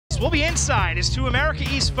We'll be inside as two America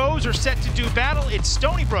East foes are set to do battle. It's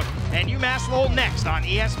Stony Brook and UMass Lowell next on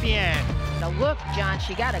ESPN. Now look, John,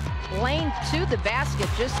 she got a lane to the basket,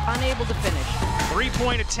 just unable to finish.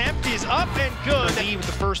 Three-point attempt is up and good. With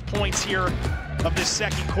the first points here of this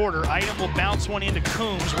second quarter. Item will bounce one into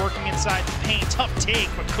Coombs, working inside the paint. Tough take,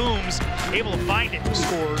 but Coombs able to find it.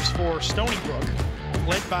 Scores for Stony Brook,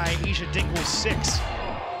 led by Asia Dingle's 6.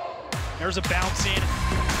 There's a bounce in.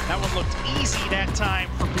 That one looked easy that time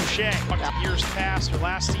for Boucher. Years past, or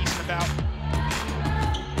last season, about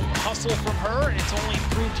a hustle from her, and it's only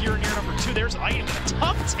improved here in year number 2. There's Item with a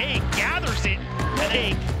tough take, gathers it.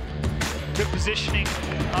 Take. Good positioning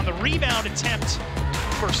on the rebound attempt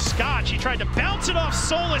for Scott. She tried to bounce it off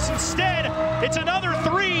Solis. Instead, it's another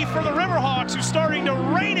 3 for the Riverhawks, who's starting to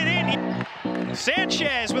rein it in.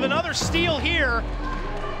 Sanchez with another steal here.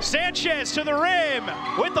 Sanchez to the rim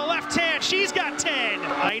with the left hand. She's got 10.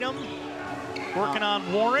 Item working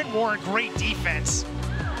on Warren. Warren, great defense.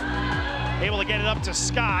 Able to get it up to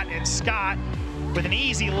Scott, and Scott with an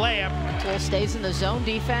easy layup. Tool stays in the zone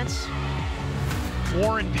defense.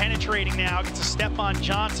 Warren penetrating now, gets a step on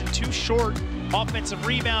Johnson, too short. Offensive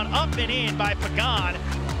rebound up and in by Pagan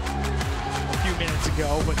a few minutes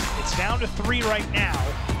ago, but it's down to 3 right now.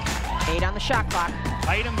 8 on the shot clock.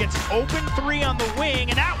 Item gets an open 3 on the wing,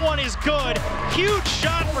 and that one is good. Huge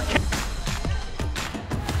shot for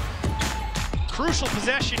crucial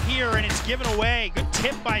possession here, and it's given away. Good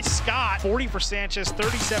tip by Scott. 40 for Sanchez,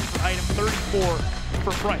 37 for Item, 34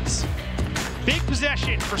 for Price. Big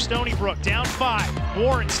possession for Stony Brook, down 5.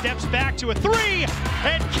 Warren steps back to a 3,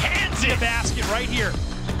 and cans it. Basket right here.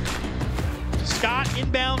 Scott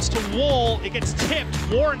inbounds to Wool. It gets tipped.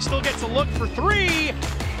 Warren still gets a look for 3.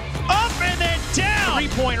 Up and then down.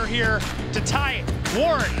 Three-pointer here to tie it.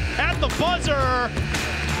 Warren at the buzzer.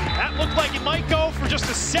 That looked like it might go for just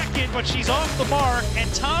a second, but she's off the mark.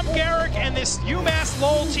 And Tom Garrick and this UMass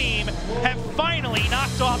Lowell team have finally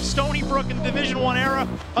knocked off Stony Brook in the Division I era,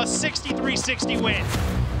 a 63-60 win.